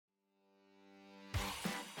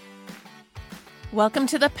Welcome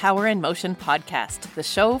to the Power in Motion podcast, the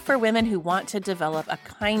show for women who want to develop a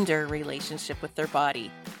kinder relationship with their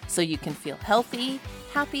body so you can feel healthy,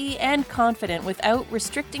 happy, and confident without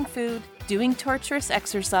restricting food, doing torturous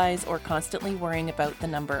exercise, or constantly worrying about the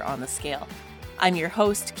number on the scale. I'm your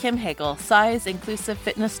host, Kim Hagel, size-inclusive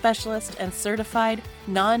fitness specialist and certified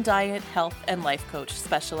non-diet health and life coach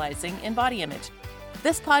specializing in body image.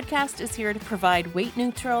 This podcast is here to provide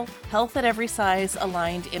weight-neutral, health at every size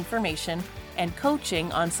aligned information and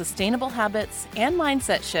coaching on sustainable habits and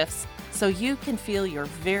mindset shifts so you can feel your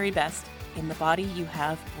very best in the body you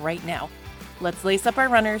have right now. Let's lace up our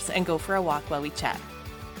runners and go for a walk while we chat.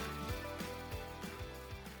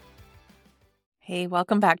 Hey,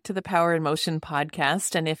 welcome back to the Power in Motion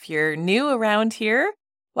podcast. And if you're new around here,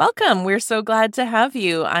 welcome. We're so glad to have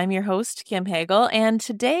you. I'm your host, Kim Hagel, and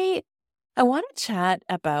today I want to chat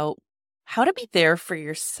about how to be there for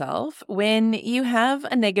yourself when you have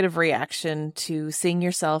a negative reaction to seeing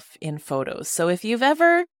yourself in photos. So if you've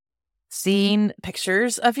ever seen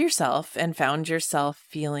pictures of yourself and found yourself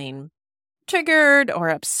feeling triggered or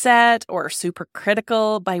upset or super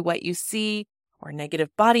critical by what you see, or negative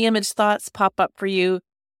body image thoughts pop up for you,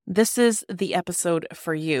 this is the episode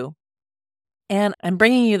for you. And I'm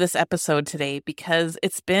bringing you this episode today because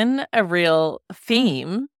it's been a real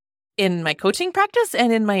theme in my coaching practice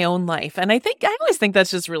and in my own life. And I always think that's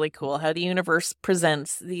just really cool how the universe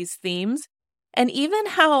presents these themes, and even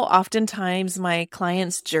how oftentimes my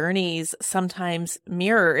clients' journeys sometimes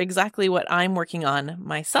mirror exactly what I'm working on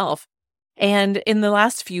myself. And in the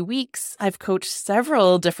last few weeks, I've coached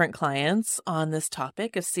several different clients on this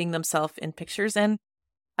topic of seeing themselves in pictures. And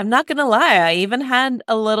I'm not going to lie, I even had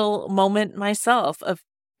a little moment myself of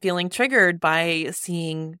feeling triggered by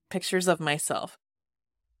seeing pictures of myself.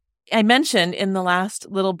 I mentioned in the last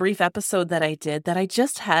little brief episode that I did that I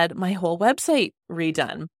just had my whole website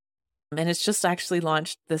redone. And it's just actually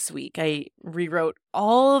launched this week. I rewrote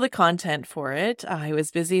all the content for it. I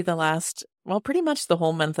was busy pretty much the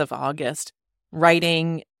whole month of August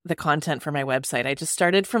writing the content for my website. I just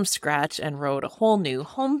started from scratch and wrote a whole new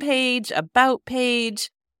homepage, about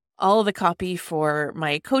page, all of the copy for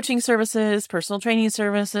my coaching services, personal training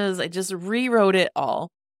services. I just rewrote it all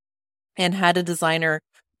and had a designer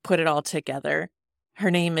put it all together. Her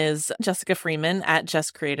name is Jessica Freeman at Jess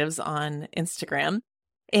Creatives on Instagram.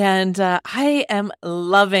 And I am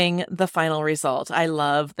loving the final result. I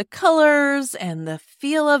love the colors and the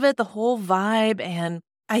feel of it, the whole vibe. And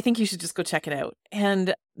I think you should just go check it out.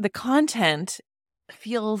 And the content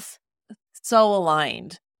feels so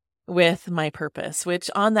aligned with my purpose, which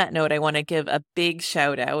on that note, I want to give a big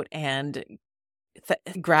shout out and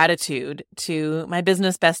gratitude to my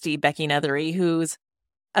business bestie, Becky Nethery, who's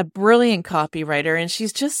a brilliant copywriter, and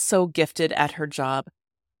she's just so gifted at her job.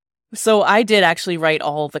 So I did actually write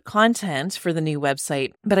all the content for the new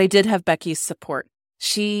website, but I did have Becky's support.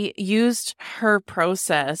 She used her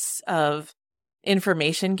process of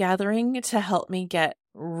information gathering to help me get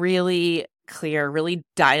really clear, really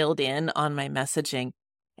dialed in on my messaging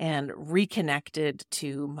and reconnected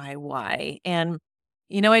to my why. And,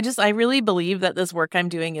 I really believe that this work I'm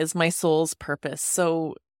doing is my soul's purpose.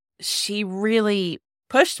 So she really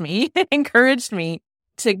pushed me, encouraged me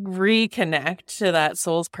to reconnect to that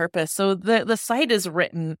soul's purpose. So the site is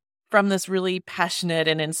written from this really passionate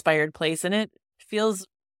and inspired place, and it feels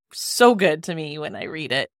so good to me when I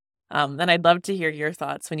read it. And I'd love to hear your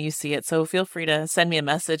thoughts when you see it. So feel free to send me a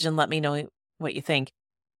message and let me know what you think.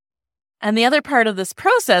 And the other part of this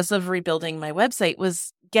process of rebuilding my website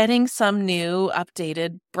was getting some new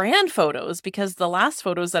updated brand photos, because the last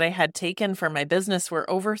photos that I had taken for my business were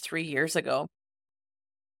over 3 years ago.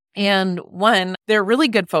 And one, they're really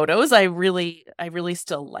good photos. I really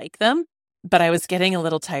still like them, but I was getting a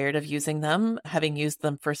little tired of using them, having used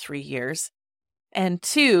them for 3 years. And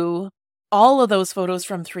two, all of those photos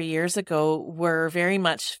from 3 years ago were very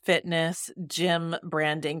much fitness, gym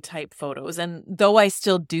branding type photos. And though I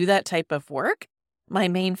still do that type of work, my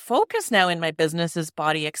main focus now in my business is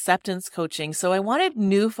body acceptance coaching. So I wanted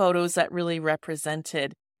new photos that really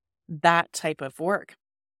represented that type of work.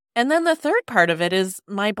 And then the third part of it is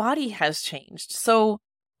my body has changed. So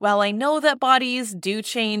while I know that bodies do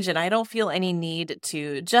change and I don't feel any need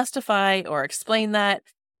to justify or explain that,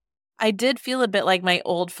 I did feel a bit like my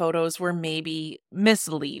old photos were maybe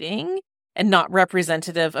misleading and not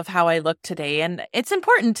representative of how I look today. And it's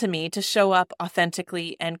important to me to show up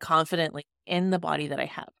authentically and confidently in the body that I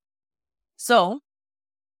have. So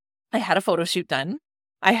I had a photo shoot done.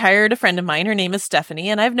 I hired a friend of mine. Her name is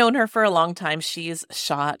Stephanie, and I've known her for a long time. She's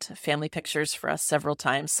shot family pictures for us several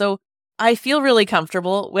times. So I feel really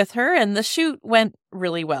comfortable with her, and the shoot went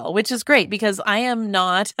really well, which is great because I am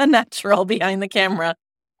not a natural behind the camera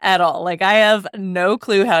at all. Like, I have no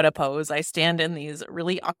clue how to pose. I stand in these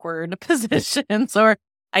really awkward positions, or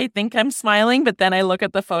I think I'm smiling, but then I look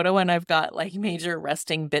at the photo and I've got like major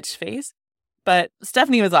resting bitch face. But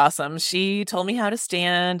Stephanie was awesome. She told me how to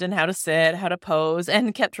stand and how to sit, how to pose,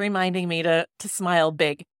 and kept reminding me to smile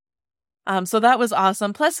big. So that was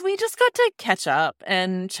awesome. Plus, we just got to catch up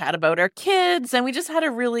and chat about our kids, and we just had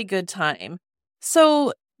a really good time.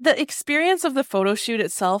 So the experience of the photo shoot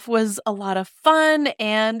itself was a lot of fun,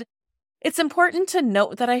 and it's important to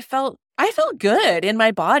note that I felt good in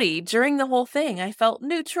my body during the whole thing. I felt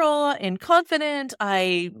neutral and confident.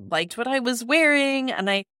 I liked what I was wearing, and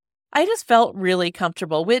I just felt really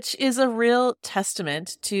comfortable, which is a real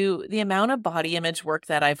testament to the amount of body image work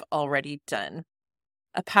that I've already done.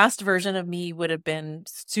 A past version of me would have been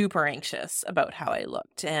super anxious about how I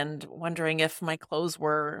looked and wondering if my clothes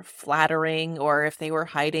were flattering or if they were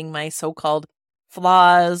hiding my so-called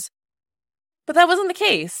flaws. But that wasn't the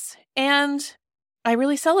case, and I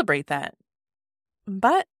really celebrate that.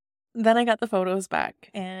 But then I got the photos back,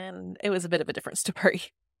 and it was a bit of a different story.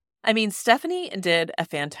 I mean, Stephanie did a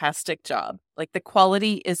fantastic job. Like, the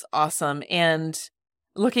quality is awesome, and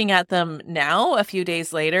looking at them now, a few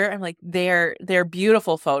days later, I'm like, they're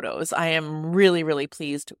beautiful photos. I am really, really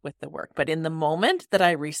pleased with the work. But in the moment that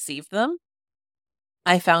I received them,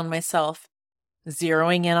 I found myself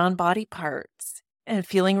zeroing in on body parts and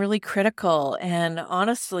feeling really critical and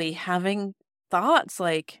honestly having thoughts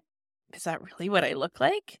like, is that really what I look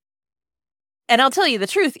like? And I'll tell you the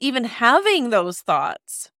truth, even having those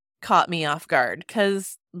thoughts caught me off guard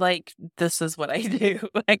because, like, this is what I do.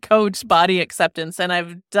 I coach body acceptance, and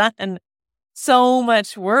I've done so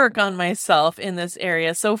much work on myself in this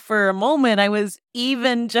area. So for a moment, I was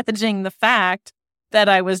even judging the fact that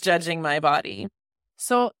I was judging my body.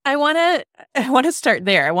 So I want to start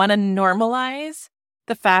there. I want to normalize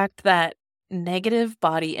the fact that negative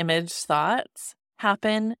body image thoughts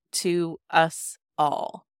happen to us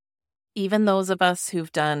all. Even those of us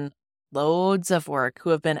who've done loads of work, who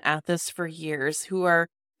have been at this for years, who are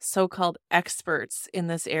so-called experts in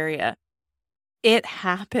this area. It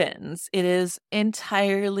happens. It is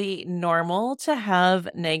entirely normal to have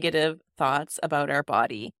negative thoughts about our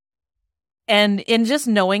body. And in just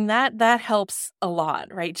knowing that helps a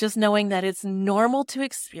lot, right? Just knowing that it's normal to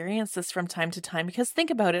experience this from time to time. Because think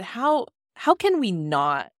about it, how can we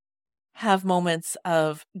not have moments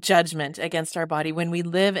of judgment against our body when we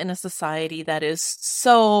live in a society that is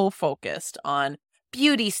so focused on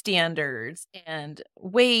beauty standards and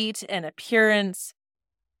weight and appearance?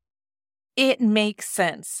 It makes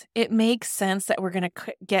sense. It makes sense that we're going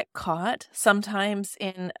to get caught sometimes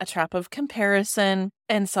in a trap of comparison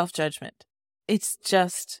and self-judgment. It's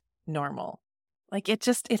just normal. Like, it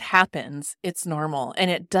happens. It's normal.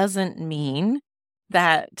 And it doesn't mean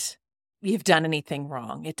that you've done anything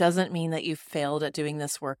wrong. It doesn't mean that you've failed at doing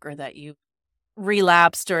this work or that you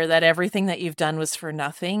relapsed or that everything that you've done was for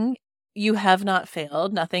nothing. You have not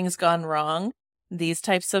failed. Nothing's gone wrong. These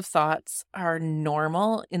types of thoughts are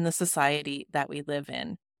normal in the society that we live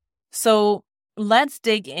in. So let's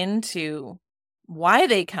dig into why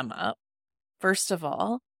they come up, first of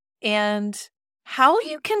all, and how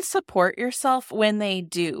you can support yourself when they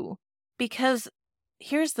do. Because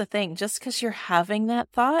here's the thing, just because you're having that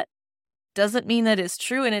thought doesn't mean that it's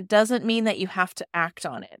true, and it doesn't mean that you have to act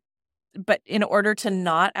on it. But in order to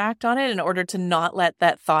not act on it, in order to not let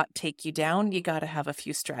that thought take you down, you got to have a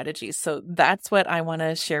few strategies. So that's what I want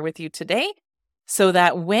to share with you today, so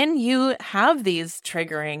that when you have these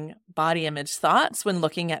triggering body image thoughts when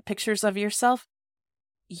looking at pictures of yourself,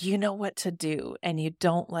 you know what to do and you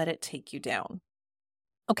don't let it take you down.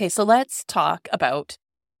 Okay, so let's talk about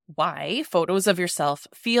why photos of yourself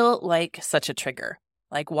feel like such a trigger.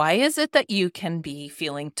 Like, why is it that you can be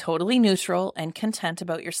feeling totally neutral and content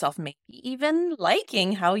about yourself, maybe even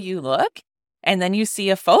liking how you look, and then you see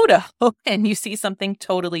a photo and you see something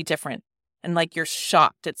totally different, and like you're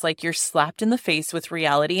shocked. It's like you're slapped in the face with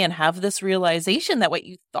reality and have this realization that what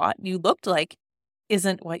you thought you looked like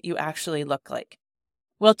isn't what you actually look like.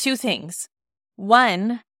 Well, two things.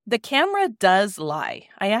 One, the camera does lie.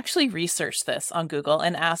 I actually researched this on Google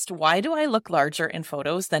and asked, why do I look larger in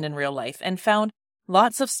photos than in real life? And found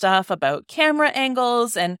lots of stuff about camera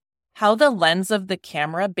angles and how the lens of the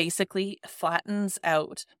camera basically flattens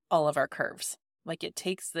out all of our curves. Like, it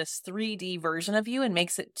takes this 3D version of you and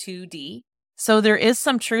makes it 2D. So there is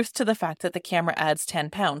some truth to the fact that the camera adds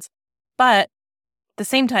 10 pounds. But at the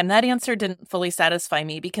same time, that answer didn't fully satisfy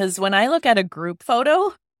me, because when I look at a group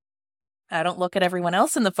photo, I don't look at everyone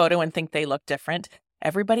else in the photo and think they look different.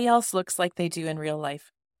 Everybody else looks like they do in real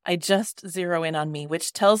life. I just zero in on me,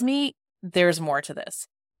 which tells me there's more to this.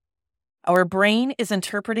 Our brain is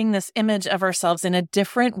interpreting this image of ourselves in a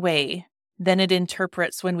different way than it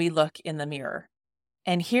interprets when we look in the mirror.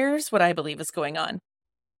 And here's what I believe is going on.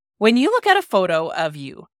 When you look at a photo of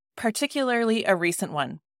you, particularly a recent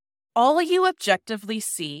one, all you objectively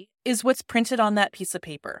see is what's printed on that piece of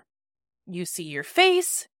paper. You see your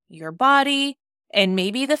face, your body, and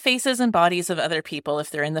maybe the faces and bodies of other people if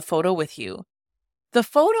they're in the photo with you. The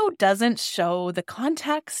photo doesn't show the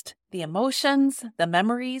context, the emotions, the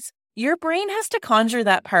memories. Your brain has to conjure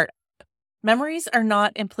that part up. Memories are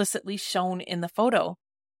not implicitly shown in the photo.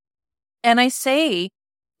 And I say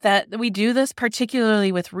that we do this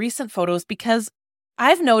particularly with recent photos because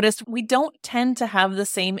I've noticed we don't tend to have the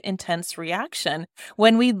same intense reaction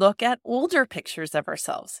when we look at older pictures of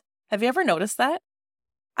ourselves. Have you ever noticed that?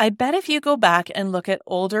 I bet if you go back and look at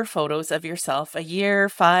older photos of yourself a year,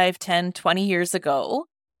 5, 10, 20 years ago,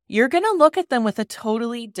 you're going to look at them with a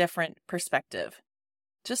totally different perspective.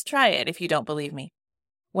 Just try it if you don't believe me.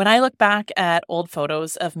 When I look back at old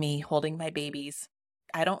photos of me holding my babies,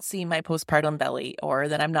 I don't see my postpartum belly or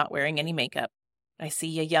that I'm not wearing any makeup. I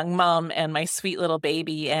see a young mom and my sweet little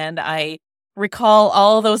baby, and I recall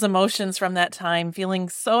all those emotions from that time, feeling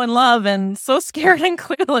so in love and so scared and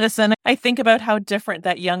clueless. And I think about how different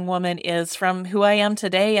that young woman is from who I am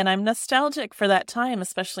today, and I'm nostalgic for that time,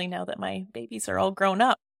 especially now that my babies are all grown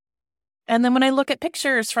up. And then when I look at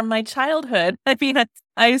pictures from my childhood,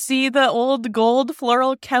 I see the old gold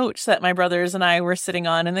floral couch that my brothers and I were sitting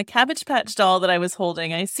on and the Cabbage Patch doll that I was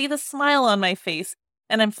holding. I see the smile on my face,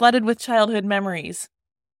 and I'm flooded with childhood memories.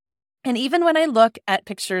 And even when I look at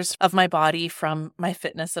pictures of my body from my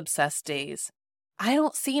fitness-obsessed days, I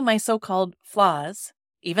don't see my so-called flaws,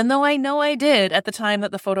 even though I know I did at the time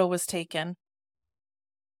that the photo was taken.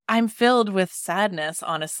 I'm filled with sadness,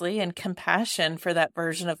 honestly, and compassion for that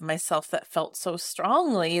version of myself that felt so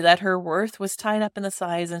strongly that her worth was tied up in the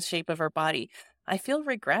size and shape of her body. I feel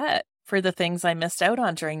regret for the things I missed out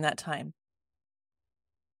on during that time.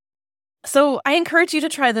 So I encourage you to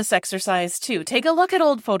try this exercise too. Take a look at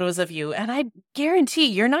old photos of you, and I guarantee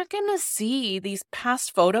you're not going to see these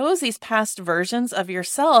past photos, these past versions of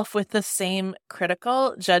yourself with the same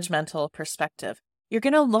critical, judgmental perspective. You're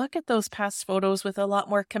going to look at those past photos with a lot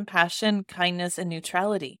more compassion, kindness, and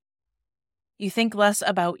neutrality. You think less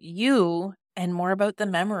about you and more about the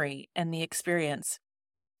memory and the experience.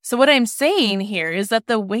 So what I'm saying here is that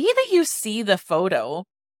the way that you see the photo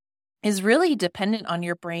is really dependent on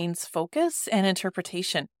your brain's focus and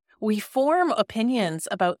interpretation. We form opinions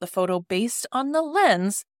about the photo based on the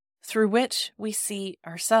lens through which we see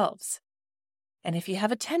ourselves. And if you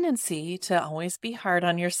have a tendency to always be hard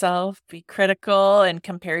on yourself, be critical, and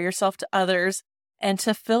compare yourself to others, and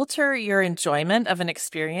to filter your enjoyment of an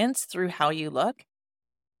experience through how you look,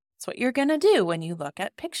 it's what you're going to do when you look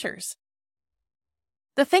at pictures.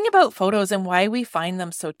 The thing about photos and why we find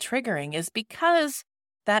them so triggering is because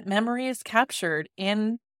that memory is captured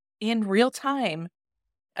in real time.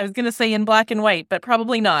 I was going to say in black and white, but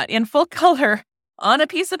probably not. In full color on a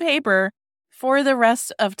piece of paper for the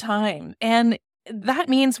rest of time. And that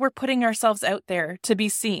means we're putting ourselves out there to be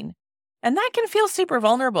seen. And that can feel super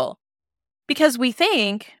vulnerable because we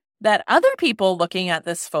think that other people looking at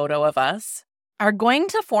this photo of us are going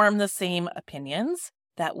to form the same opinions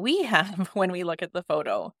that we have when we look at the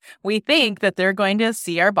photo. We think that they're going to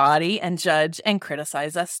see our body and judge and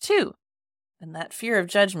criticize us too. And that fear of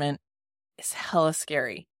judgment is hella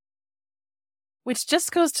scary. Which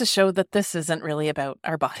just goes to show that this isn't really about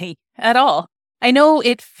our body at all. I know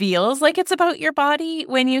it feels like it's about your body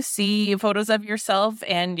when you see photos of yourself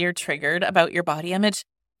and you're triggered about your body image,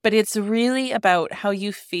 but it's really about how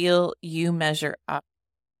you feel you measure up.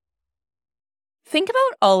 Think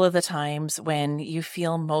about all of the times when you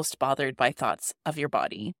feel most bothered by thoughts of your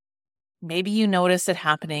body. Maybe you notice it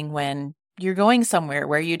happening when you're going somewhere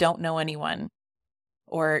where you don't know anyone,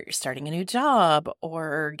 or you're starting a new job,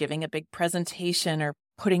 or giving a big presentation, or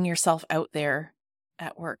putting yourself out there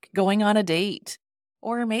at work, going on a date,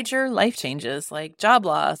 or major life changes like job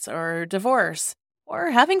loss or divorce, or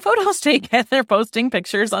having photos taken or posting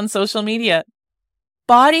pictures on social media.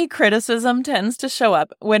 Body criticism tends to show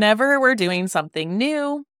up whenever we're doing something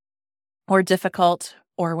new or difficult,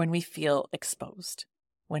 or when we feel exposed,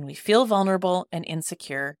 when we feel vulnerable and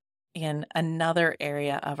insecure in another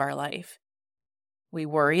area of our life. We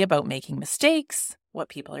worry about making mistakes, what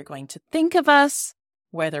people are going to think of us,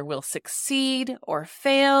 whether we'll succeed or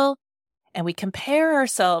fail, and we compare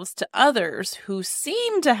ourselves to others who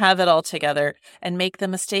seem to have it all together and make the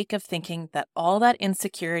mistake of thinking that all that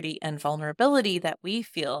insecurity and vulnerability that we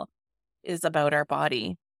feel is about our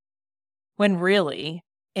body, when really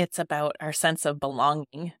it's about our sense of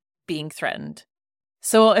belonging being threatened.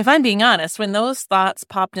 So if I'm being honest, when those thoughts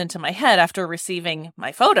popped into my head after receiving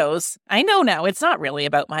my photos, I know now it's not really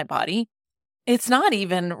about my body. It's not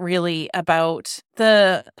even really about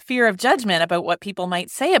the fear of judgment about what people might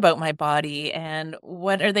say about my body and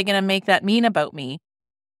what are they going to make that mean about me.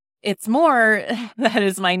 It's more that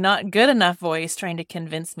is my not good enough voice trying to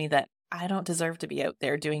convince me that I don't deserve to be out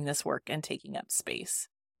there doing this work and taking up space.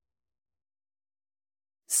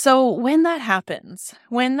 So when that happens,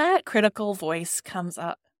 when that critical voice comes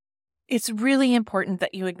up, it's really important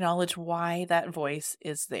that you acknowledge why that voice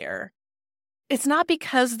is there. It's not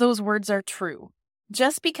because those words are true.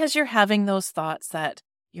 Just because you're having those thoughts that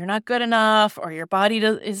you're not good enough or your body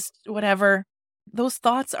is whatever, those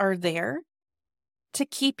thoughts are there to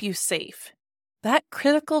keep you safe. That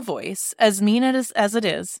critical voice, as mean as it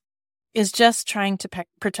is just trying to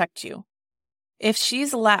protect you. If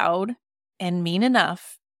she's loud and mean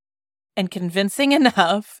enough and convincing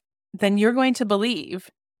enough, then you're going to believe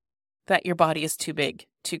that your body is too big,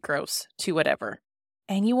 too gross, too whatever.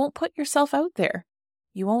 And you won't put yourself out there.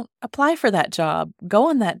 You won't apply for that job, go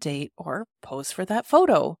on that date, or pose for that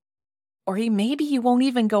photo. Or maybe you won't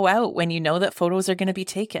even go out when you know that photos are going to be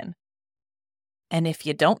taken. And if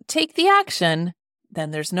you don't take the action,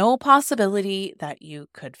 then there's no possibility that you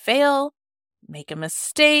could fail, make a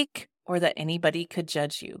mistake, or that anybody could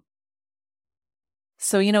judge you.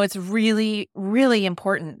 So, it's really, really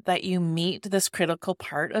important that you meet this critical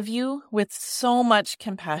part of you with so much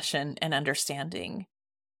compassion and understanding.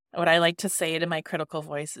 What I like to say to my critical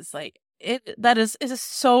voice is it is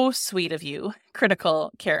so sweet of you,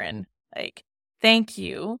 critical Karen. Thank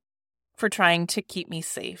you for trying to keep me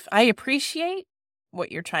safe. I appreciate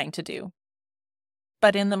what you're trying to do,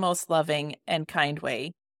 but in the most loving and kind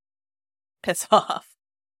way, piss off.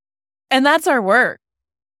 And that's our work.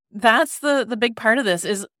 That's the big part of this,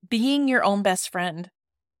 is being your own best friend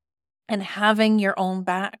and having your own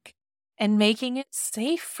back and making it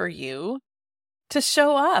safe for you to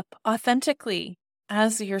show up authentically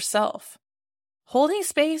as yourself. Holding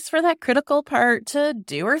space for that critical part to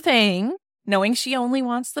do her thing, knowing she only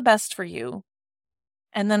wants the best for you.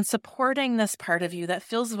 And then supporting this part of you that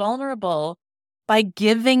feels vulnerable by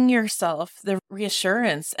giving yourself the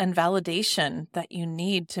reassurance and validation that you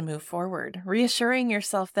need to move forward. Reassuring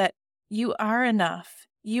yourself that you are enough,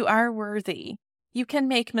 you are worthy, you can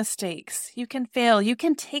make mistakes, you can fail, you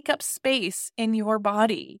can take up space in your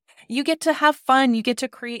body. You get to have fun, you get to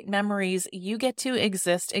create memories, you get to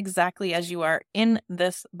exist exactly as you are in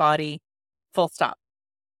this body, full stop.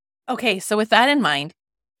 Okay, so with that in mind,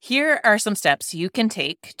 here are some steps you can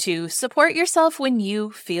take to support yourself when you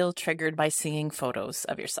feel triggered by seeing photos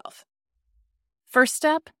of yourself. First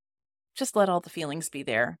step, just let all the feelings be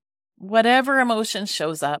there. Whatever emotion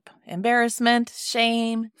shows up, embarrassment,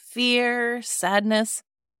 shame, fear, sadness,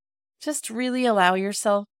 just really allow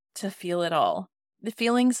yourself to feel it all. The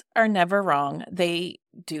feelings are never wrong. They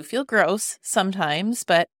do feel gross sometimes,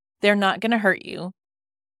 but they're not going to hurt you.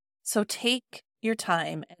 So take your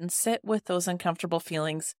time and sit with those uncomfortable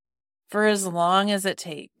feelings for as long as it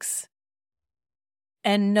takes.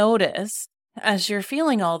 And notice, as you're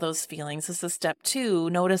feeling all those feelings, this is step 2,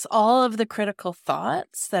 notice all of the critical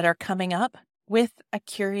thoughts that are coming up with a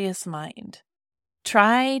curious mind.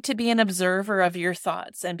 Try to be an observer of your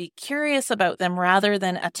thoughts and be curious about them rather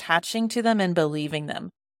than attaching to them and believing them.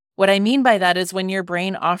 What I mean by that is when your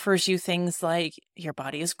brain offers you things like, your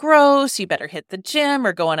body is gross, you better hit the gym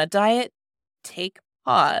or go on a diet, take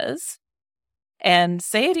pause and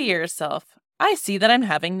say to yourself, I see that I'm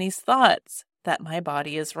having these thoughts, that my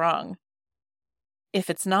body is wrong. If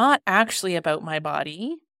it's not actually about my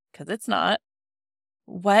body, because it's not,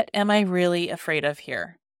 what am I really afraid of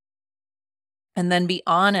here? And then be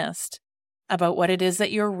honest about what it is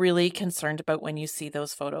that you're really concerned about when you see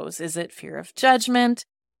those photos. Is it fear of judgment,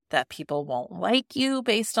 that people won't like you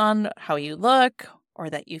based on how you look, or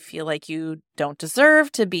that you feel like you don't deserve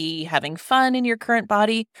to be having fun in your current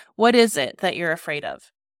body? What is it that you're afraid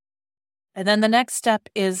of? And then the next step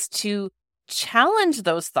is to challenge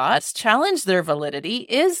those thoughts, challenge their validity.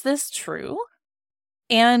 Is this true?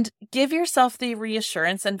 And give yourself the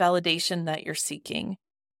reassurance and validation that you're seeking.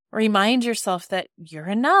 Remind yourself that you're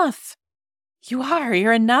enough.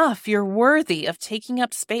 You're enough. You're worthy of taking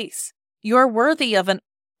up space. You're worthy of an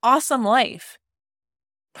awesome life.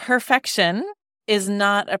 Perfection is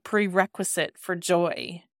not a prerequisite for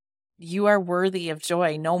joy. You are worthy of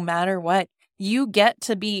joy no matter what. You get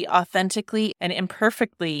to be authentically and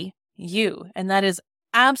imperfectly you, and that is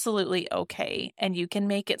absolutely okay, and you can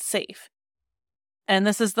make it safe. And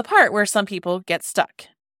this is the part where some people get stuck.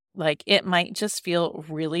 Like, it might just feel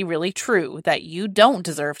really, really true that you don't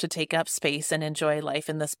deserve to take up space and enjoy life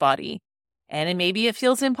in this body. And maybe it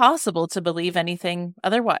feels impossible to believe anything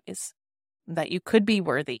otherwise, that you could be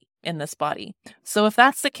worthy in this body. So if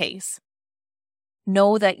that's the case,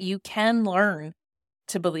 know that you can learn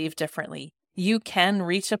to believe differently. You can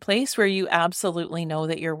reach a place where you absolutely know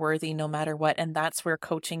that you're worthy no matter what. And that's where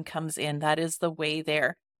coaching comes in. That is the way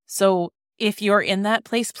there. So if you're in that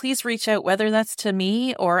place, please reach out, whether that's to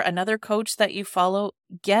me or another coach that you follow.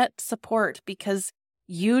 Get support because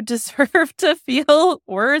you deserve to feel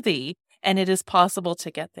worthy, and it is possible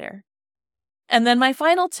to get there. And then my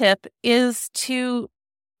final tip is to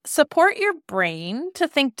support your brain to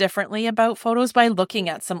think differently about photos by looking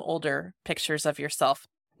at some older pictures of yourself.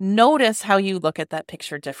 Notice how you look at that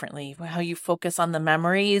picture differently, how you focus on the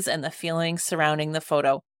memories and the feelings surrounding the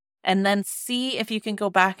photo. And then see if you can go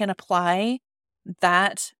back and apply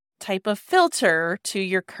that type of filter to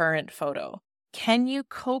your current photo. Can you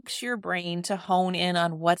coax your brain to hone in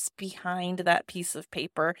on what's behind that piece of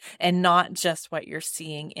paper and not just what you're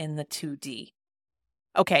seeing in the 2D?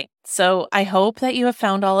 Okay, so I hope that you have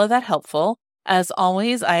found all of that helpful. As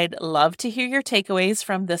always, I'd love to hear your takeaways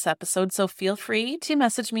from this episode, so feel free to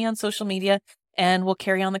message me on social media and we'll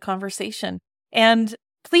carry on the conversation. And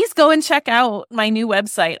please go and check out my new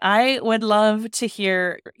website. I would love to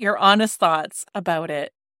hear your honest thoughts about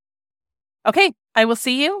it. Okay, I will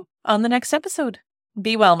see you on the next episode.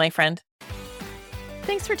 Be well, my friend.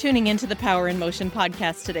 Thanks for tuning into the Power in Motion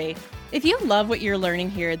podcast today. If you love what you're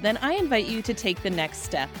learning here, then I invite you to take the next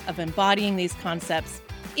step of embodying these concepts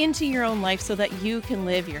into your own life so that you can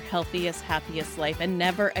live your healthiest, happiest life and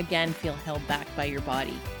never again feel held back by your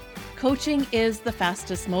body. Coaching is the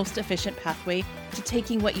fastest, most efficient pathway to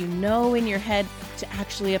taking what you know in your head to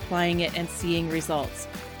actually applying it and seeing results.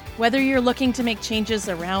 Whether you're looking to make changes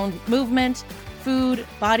around movement, food,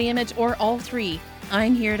 body image, or all three,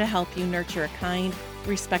 I'm here to help you nurture a kind,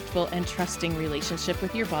 respectful, and trusting relationship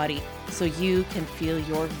with your body so you can feel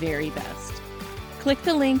your very best. Click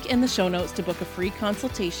the link in the show notes to book a free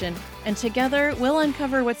consultation, and together we'll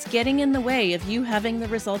uncover what's getting in the way of you having the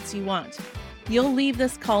results you want. You'll leave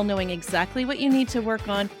this call knowing exactly what you need to work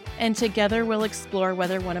on, and together we'll explore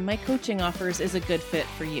whether one of my coaching offers is a good fit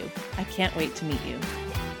for you. I can't wait to meet you.